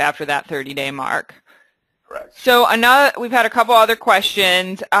freeing up after that 30-day mark. Correct. So we've had a couple other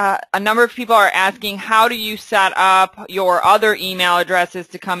questions. A number of people are asking, how do you set up your other email addresses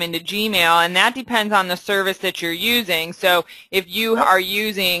to come into Gmail? And that depends on the service that you're using. So if you are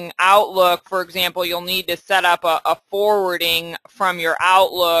using Outlook, for example, you'll need to set up a forwarding from your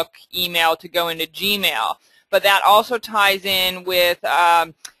Outlook email to go into Gmail. But that also ties in with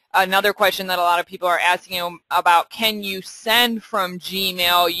another question that a lot of people are asking about, can you send from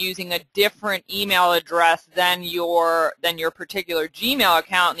Gmail using a different email address than your particular Gmail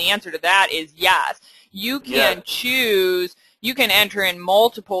account? And the answer to that is yes. You can choose, you can enter in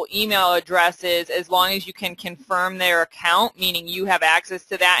multiple email addresses as long as you can confirm their account, meaning you have access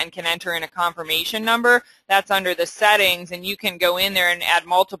to that and can enter in a confirmation number. That's under the settings, and you can go in there and add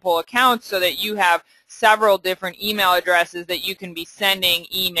multiple accounts so that you have several different email addresses that you can be sending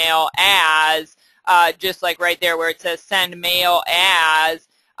email as, just like right there where it says send mail as,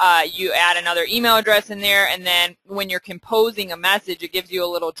 you add another email address in there, and then when you're composing a message, it gives you a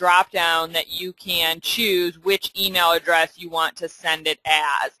little drop down that you can choose which email address you want to send it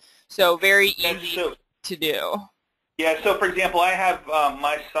as. So very easy to do. Yeah, so for example, I have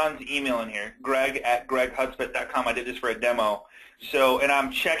my son's email in here, greg@gregghudspeth.com. I did this for a demo. So, and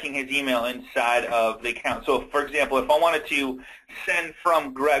I'm checking his email inside of the account. So, for example, if I wanted to send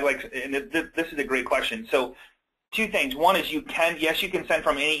from Greg, and this is a great question. So, 2 things. One is you can send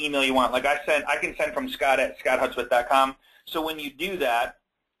from any email you want. Like I can send from Scott@scotthudspeth.com. So when you do that,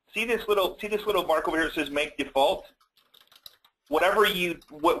 see this little mark over here that says make default. Whatever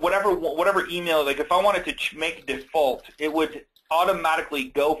email, like if I wanted to make default, it would automatically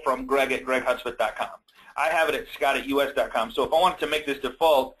go from Greg@gregghudspeth.com. I have it at Scott@us.com. So if I wanted to make this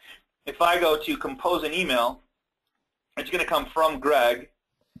default, if I go to compose an email, it's going to come from Greg.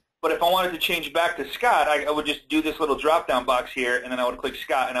 But if I wanted to change back to Scott, I would just do this little drop-down box here, and then I would click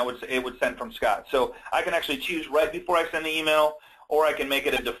Scott, and it would send from Scott. So I can actually choose right before I send the email, or I can make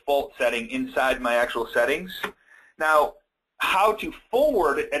it a default setting inside my actual settings. Now, how to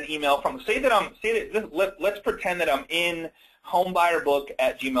forward an email from, let's pretend that I'm in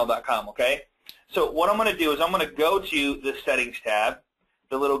homebuyerbook@gmail.com, okay? So what I'm going to do is I'm going to go to the settings tab,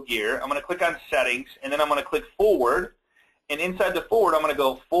 the little gear. I'm going to click on settings, and then I'm going to click forward. And inside the forward, I'm going to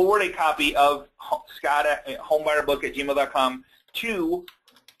go forward a copy of Scott at homebuyerbook@gmail.com to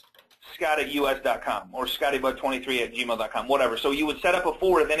Scott@us.com or ScottyBug23@gmail.com, whatever. So you would set up a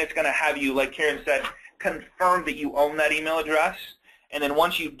forward, then it's going to have you, like Karen said, confirm that you own that email address. And then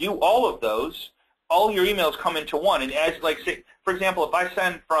once you do all of those, all your emails come into one. And as, like, say, for example, if I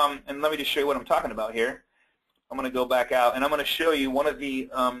send from, and let me just show you what I'm talking about here. I'm going to go back out, and I'm going to show you one of the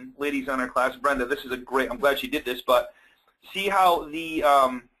ladies on our class, Brenda. This is a great, I'm glad she did this, but see how the,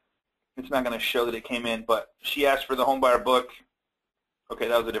 it's not going to show that it came in, but she asked for the home buyer book. Okay,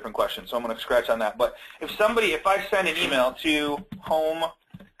 that was a different question, so I'm going to scratch on that. But if I send an email to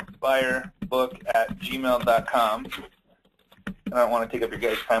homebuyerbook@gmail.com, and I don't want to take up your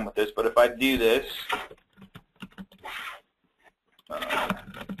guys' time with this, but if I do this,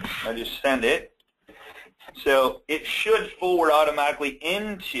 I just send it. So it should forward automatically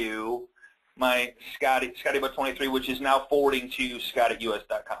into my ScottyBug23, which is now forwarding to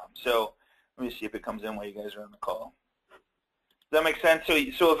Scott@us.com. So let me see if it comes in while you guys are on the call. Does that make sense?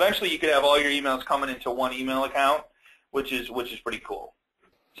 So eventually you could have all your emails coming into one email account, which is pretty cool.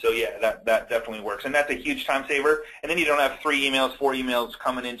 So yeah, that definitely works, and that's a huge time saver. And then you don't have 3 emails, 4 emails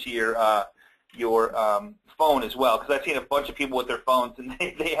coming into your phone as well. Because I've seen a bunch of people with their phones, and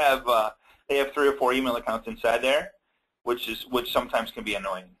they have 3 or 4 email accounts inside there, which sometimes can be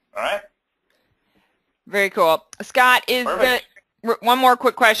annoying. All right. Very cool, Scott. Perfect. One more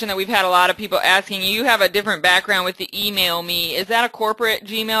quick question that we've had a lot of people asking. You have a different background with the email me. Is that a corporate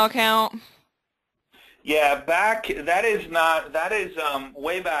Gmail account? Yeah, that is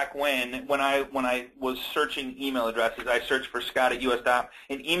way back when I was searching email addresses. I searched for Scott@us.com,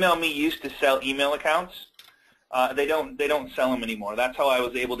 and Email Me used to sell email accounts. They don't sell them anymore. That's how I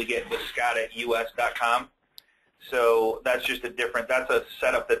was able to get the Scott@us.com. So that's just that's a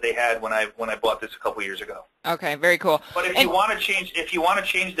setup that they had when I bought this a couple years ago. Okay, very cool. But if you want to change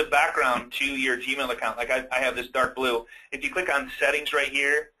the background to your Gmail account, like I have this dark blue, if you click on settings right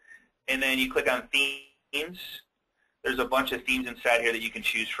here, and then you click on themes, there's a bunch of themes inside here that you can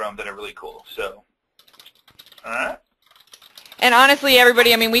choose from that are really cool. So, all right. And honestly,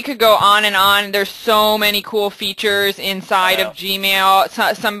 everybody, I mean, we could go on and on. There's so many cool features inside of Gmail.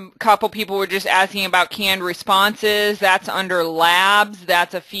 Some couple people were just asking about canned responses. That's under labs.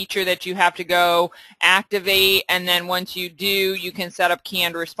 That's a feature that you have to go activate. And then once you do, you can set up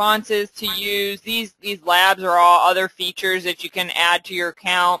canned responses to use. These labs are all other features that you can add to your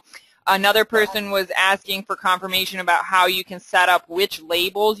account. Another person was asking for confirmation about how you can set up which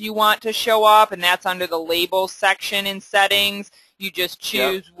labels you want to show up, and that's under the labels section in settings. You just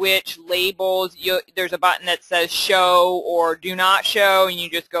choose which labels. There's a button that says show or do not show, and you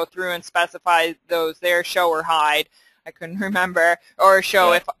just go through and specify those there, show or hide. I couldn't remember, or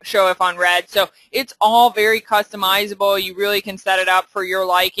show if on red. So it's all very customizable. You really can set it up for your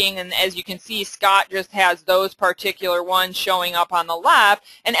liking, and as you can see, Scott just has those particular ones showing up on the left,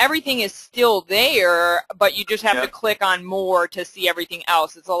 and everything is still there, but you just have to click on more to see everything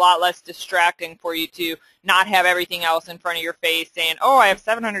else. It's a lot less distracting for you to not have everything else in front of your face saying, oh, I have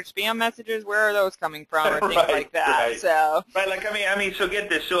 700 spam messages, where are those coming from, or things like that. So like I mean, so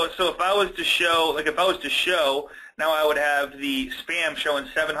get this. So if I was to show, now I would have the spam showing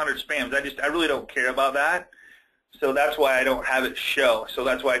 700 spams. I really don't care about that. So that's why I don't have it show. So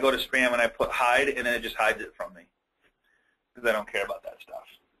that's why I go to spam and I put hide, and then it just hides it from me because I don't care about that stuff.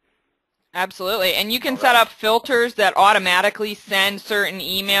 Absolutely. And you can set up filters that automatically send certain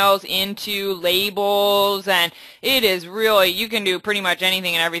emails into labels, and it is really, you can do pretty much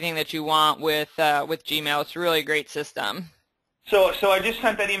anything and everything that you want with Gmail. It's really a great system. So I just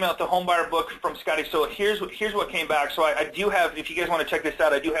sent that email to Homebuyer Book from Scotty. So here's what came back. So I do have, if you guys want to check this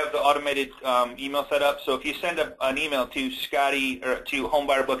out, I do have the automated email set up. So if you send an email to Scotty or to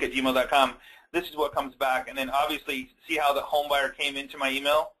homebuyerbook@gmail.com, this is what comes back. And then obviously see how the homebuyer came into my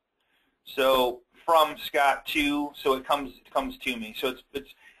email. So from Scott to, so it comes to me. So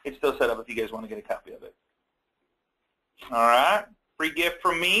it's still set up if you guys want to get a copy of it. All right, free gift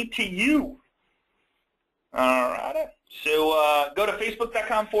from me to you. All right. So go to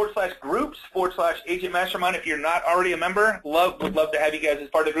facebook.com/groups/Agent Mastermind if you're not already a member. Would love to have you guys as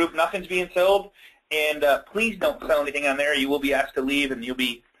part of the group. Nothing's being sold, and please don't sell anything on there. You will be asked to leave, and you'll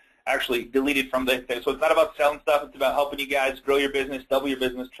be actually deleted from the thing. So it's not about selling stuff. It's about helping you guys grow your business, double your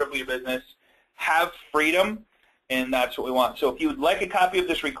business, triple your business, have freedom, and that's what we want. So if you would like a copy of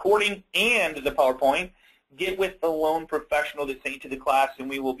this recording and the PowerPoint, get with the loan professional that sent you to the class, and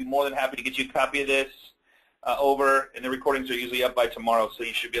we will be more than happy to get you a copy of this over, and the recordings are usually up by tomorrow, so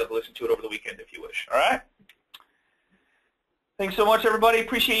you should be able to listen to it over the weekend if you wish. All right? Thanks so much, everybody.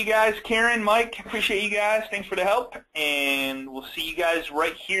 Appreciate you guys. Karen, Mike, appreciate you guys. Thanks for the help. And we'll see you guys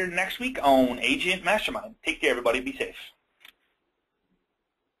right here next week on Agent Mastermind. Take care, everybody. Be safe.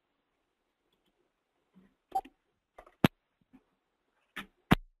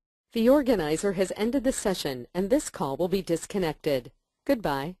 The organizer has ended the session, and this call will be disconnected.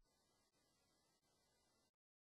 Goodbye.